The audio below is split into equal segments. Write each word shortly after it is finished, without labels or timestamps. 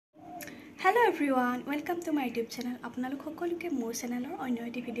Hello everyone, welcome to my YouTube channel. আপোনালোক সকলোকে মোৰ চেনেলৰ অন্য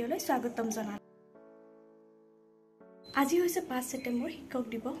এটি ভিডিঅলৈ স্বাগতম জনালো। আজি হৈছে 5 ছেপ্টেম্বৰ শিক্ষক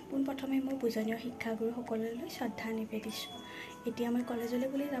দিৱস। পোনপ্ৰথমে মই পূজনীয় শিক্ষাগুৰু সকললৈ শ্ৰদ্ধা নিবেদিছোঁ। এতিয়া মই কলেজলৈ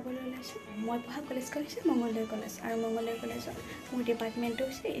বুলি যাবলৈ ওলাইছোঁ। মই পঢ়া কলেজখন হৈছে মঙ্গলদৈ কলেজ আৰু মঙ্গলদৈ কলেজত মোৰ ডিপাৰ্টমেণ্টটো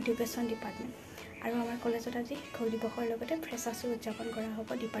হৈছে এডুকেশ্যন ডিপাৰ্টমেণ্ট। আৰু আমাৰ কলেজত আজি শিক্ষক দিৱসৰ লগতে ফ্ৰেছাৰ্ছো উদযাপন কৰা হ'ব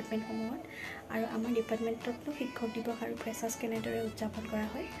ডিপাৰ্টমেণ্টসমূহত। আৰু আমাৰ ডিপাৰ্টমেণ্টতনো শিক্ষক দিৱস আৰু ফ্ৰেছাৰ্ছ কেনেদৰে উদযাপন কৰা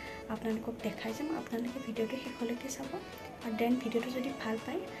হয় আপোনালোকক দেখাই যাম। আপোনালোকে ভিডিঅ'টো শেষলৈকে চাব আৰু দেন ভিডিঅ'টো যদি ভাল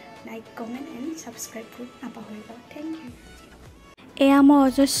পায় লাইক কমেণ্ট এণ্ড ছাবস্ক্ৰাইব কৰি নাপাহৰিব। Thank U. এয়া মই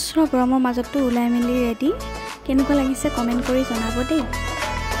অজস্ৰ গৰমৰ মাজতো ওলাই মেলি ৰেডি। কেনেকুৱা লাগিছে কমেণ্ট কৰি জনাব দেই।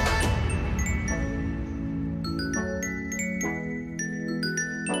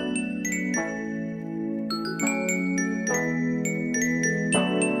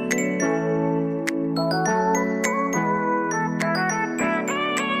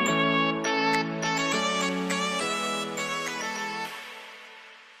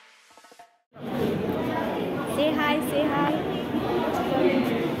 Say hi.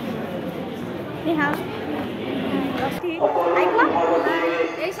 Hey, how? Aika?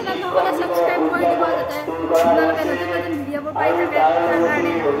 Hey, channel no hola subscribe kori dibo jate. আপোনালোকে নতুন নতুন ভিডিঅ'বোৰ পাই থাকে তাৰ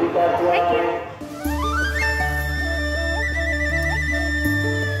কাৰণে। Thank you.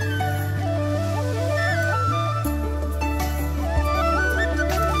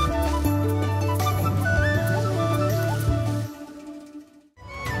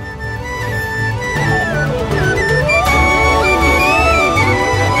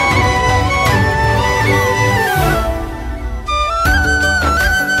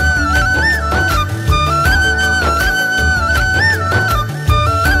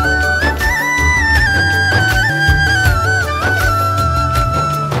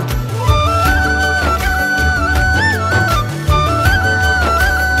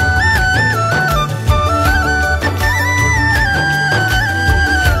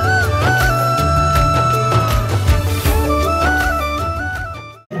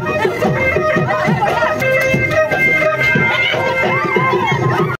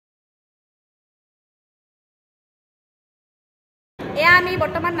 আমি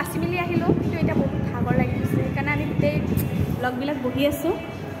বৰ্তমান নাচি মেলি আহিলোঁ, কিন্তু এতিয়া বহুত ভাগৰ লাগি গৈছে, সেইকাৰণে আমি গোটেই লগবিলাক বহি আছোঁ।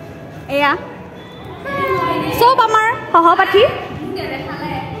 এয়া চব আমাৰ সহপাঠী।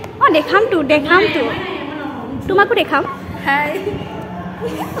 অঁ দেখামতো তোমাকো দেখাম।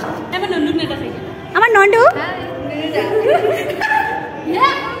 আমাৰ নন্দু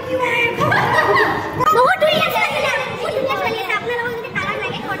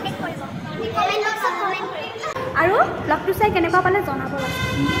আৰু ব্লগটো চাই কেনেকুৱা পালে জনাব লাগে।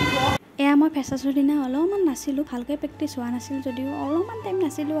 এয়া মই ফ্ৰেছাৰ্ছৰ দিনা অলপমান নাছিলোঁ, ভালকৈ প্ৰেক্টিছ হোৱা নাছিল যদিও অলপমান টাইম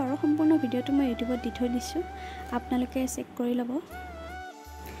নাছিলোঁ আৰু সম্পূৰ্ণ ভিডিঅ'টো মই ইউটিউবত দি থৈ দিছোঁ, আপোনালোকে চেক কৰি ল'ব।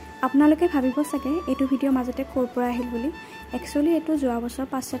 আপোনালোকে ভাবিব চাগে এইটো ভিডিঅ' মাজতে ক'ৰ পৰা আহিল বুলি। একচুৱেলি এইটো যোৱা বছৰ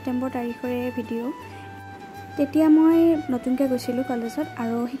 5 ছেপ্টেম্বৰ তাৰিখৰে ভিডিঅ'। তেতিয়া মই নতুনকৈ গৈছিলোঁ কলেজত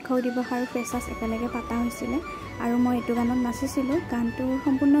আৰু শিক্ষক দিৱস আৰু ফ্ৰেছাৰ্ছ একেলগে পতা হৈছিলে আৰু মই এইটো গানত নাচিছিলোঁ। গানটোৰ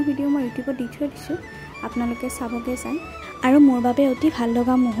সম্পূৰ্ণ ভিডিঅ' মই ইউটিউবত দি থৈ দিছোঁ, আপোনালোকে চাবগৈ চাই। আৰু মোৰ বাবে অতি ভাল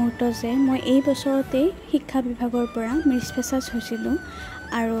লগা মুহূৰ্ত যে মই এই বছৰতেই শিক্ষা বিভাগৰ পৰা মিছ ফ্ৰেছাৰ্ছ হৈছিলোঁ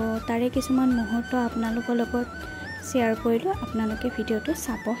আৰু তাৰে কিছুমান মুহূৰ্ত আপোনালোকৰ লগত শ্বেয়াৰ কৰিলোঁ। আপোনালোকে ভিডিঅ'টো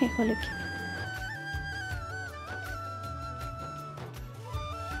চাব শেষলৈকে।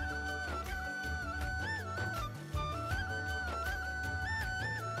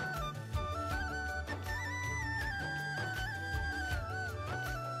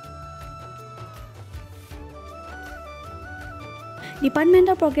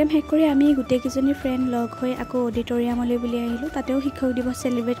 ডিপাৰ্টমেণ্টৰ প্ৰগ্ৰেম শেষ কৰি আমি গোটেইকেইজনী ফ্ৰেণ্ড লগ হৈ আকৌ অডিটৰিয়ামলৈ বুলি আহিলোঁ। তাতেও শিক্ষক দিৱস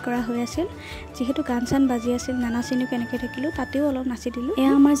চেলিব্ৰেট কৰা হৈ আছিল, যিহেতু গান চান বাজি আছিল, নানাচিনিও কেনেকৈ থাকিলোঁ, তাতেও অলপ নাচি দিলোঁ।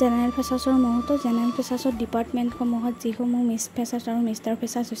 এয়া আমাৰ জেনেৰেল ফ্ৰেছাৰ্ছৰ মুহূৰ্ত। জেনেৰেল ফ্ৰেছাৰ্ছত ডিপাৰ্টমেণ্টসমূহত যিসমূহ মিছ ফ্ৰেছাৰ্ছ আৰু মিষ্টাৰ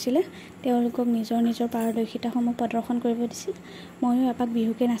ফ্ৰেছাৰ্ছ হৈছিলে তেওঁলোকক নিজৰ নিজৰ পাৰদৰ্শিতাসমূহ প্ৰদৰ্শন কৰিব দিছিল। ময়ো এপাক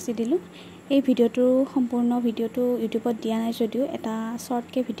বিহুকৈ নাচি দিলোঁ। এই সম্পূৰ্ণ ভিডিঅ'টো ইউটিউবত দিয়া নাই যদিও এটা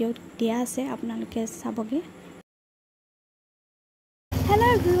শ্বৰ্টকৈ ভিডিঅ' দিয়া আছে, আপোনালোকে চাবগৈ।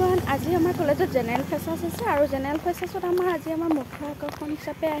 হেল্ল' এভৰিৱান, আজি আমাৰ কলেজত জেনেৰেল ফ্ৰেছাৰ্ছ আছে আৰু জেনেৰেল ফ্ৰেছাৰ্ছত আজি আমাৰ মুখ্য আকৰ্ষণ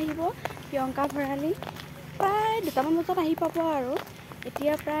হিচাপে আহিব প্ৰিয়ংকা ভৰালী। প্ৰায় 2টামান বজাত আহি পাব আৰু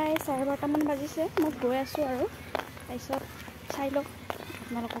এতিয়া প্ৰায় 12:30মান বাজিছে। মই গৈ আছোঁ আৰু তাৰপিছত চাই লওক,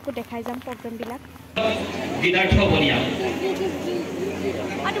 আপোনালোককো দেখাই যাম প্ৰগ্ৰেমবিলাক।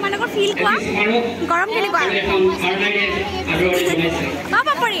 তোমালোকৰ ফিল কোৱা, গৰম কেনেকুৱা?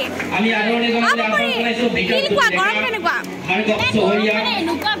 ফিল কোৱা, গৰম কেনেকুৱা?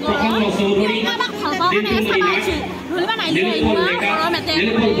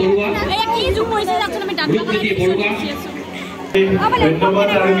 ধন্যবাদ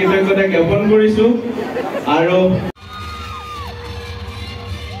আৰু কৃতজ্ঞতা জ্ঞাপন কৰিছোঁ আৰু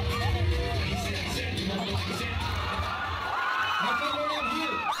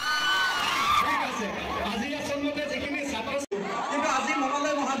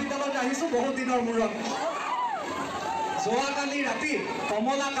বহুত দিনৰ মূৰত যোৱাকালি ৰাতি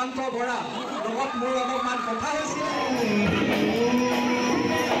কমলাকান্ত বৰা লগত মোৰ অলপমান কথা হৈছিল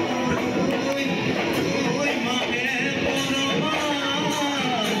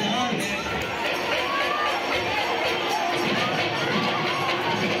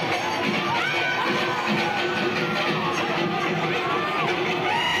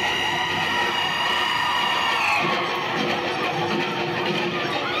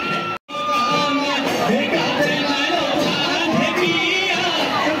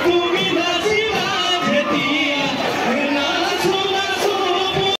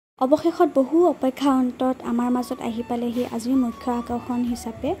অৱশেষত বহু অপেক্ষা অন্তত আমাৰ মাজত আহি পালেহি আজিৰ মুখ্য আকৰ্ষণ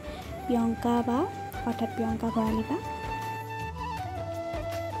হিচাপে প্ৰিয়ংকা বা অৰ্থাৎ প্ৰিয়ংকা ভৰালী বা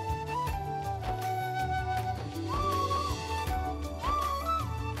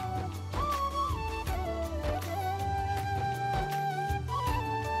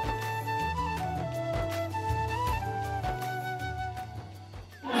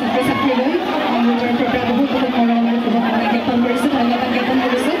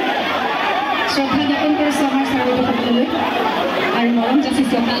শ্ৰদ্ধা জ্ঞাপন কৰিছোঁ আমাৰ ছাত্ৰসকললৈ আৰু মৰম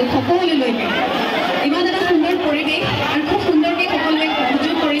যাচিছোঁ আপোনালোক সকলোলৈকে ইমান এটা সুন্দৰ পৰিৱেশ আৰু খুব সুন্দৰকৈ সকলোৱে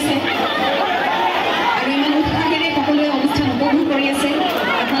সহযোগ কৰিছে আৰু ইমান উৎসাহেৰে সকলোৱে অনুষ্ঠান উপভোগ কৰি আছে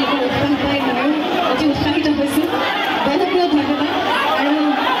আপোনালোকৰ উৎসাহ পাই ময়ো অতি উৎসাহিত হৈছোঁ বহুত বহুত ধন্যবাদ আৰু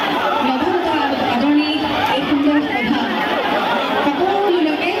নৱমতা আদৰণি এই সুন্দৰ সভা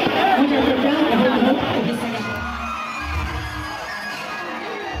সকলোলৈকে মোৰ তৰফৰ পৰা বহুত বহুত শুভেচ্ছা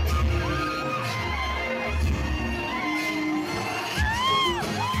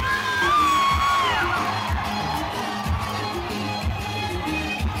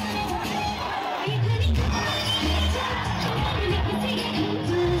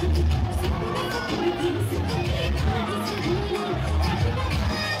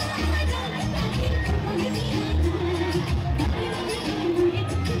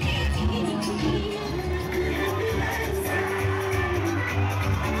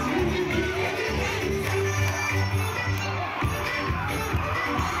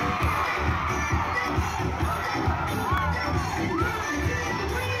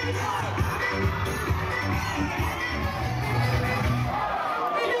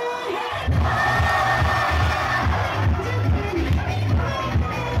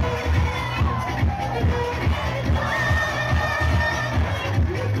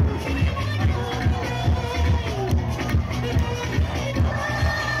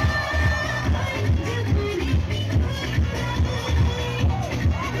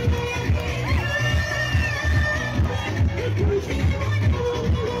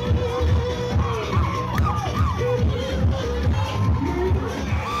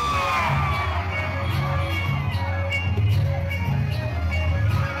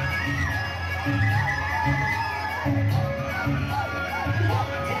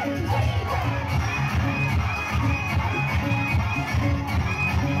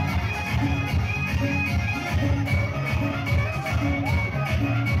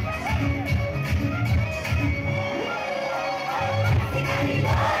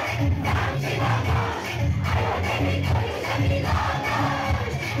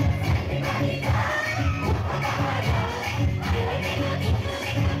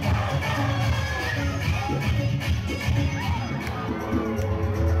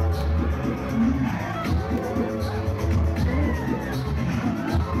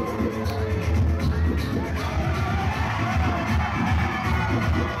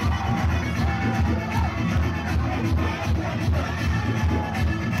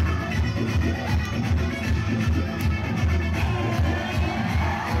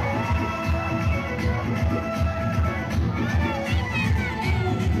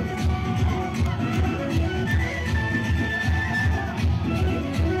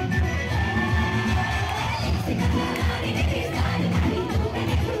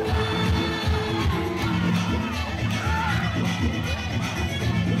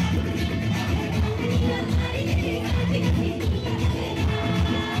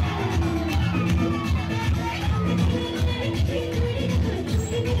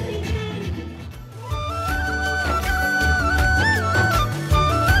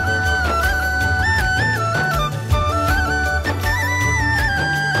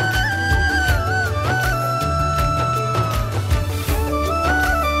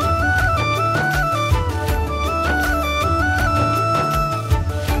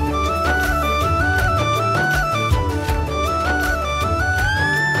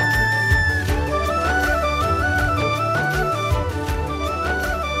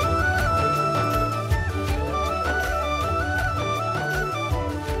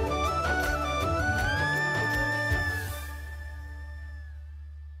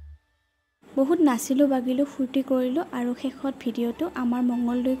বহুত নাচিলোঁ বাগিলোঁ ফূৰ্তি কৰিলোঁ আৰু শেষত ভিডিঅ'টো আমাৰ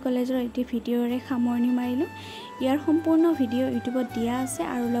মঙ্গলদৈ কলেজৰ এটি ভিডিঅ'ৰে সামৰণি মাৰিলোঁ। ইয়াৰ সম্পূৰ্ণ ভিডিঅ' ইউটিউবত দিয়া আছে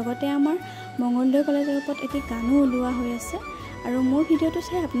আৰু লগতে আমাৰ মঙ্গলদৈ কলেজৰ ওপৰত এটি গানো ওলোৱা হৈ আছে। আৰু মোৰ ভিডিঅ'টো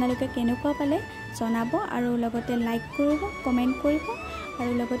চাই আপোনালোকে কেনেকুৱা পালে জনাব আৰু লগতে লাইক কৰিব, কমেণ্ট কৰিব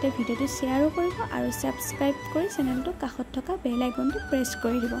আৰু লগতে ভিডিঅ'টো শ্বেয়াৰো কৰিব আৰু ছাবস্ক্ৰাইব কৰি চেনেলটো কাষত থকা বেল আইকনটো প্ৰেছ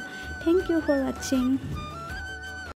কৰি দিব। থেংক ইউ ফৰ ৱাচিং।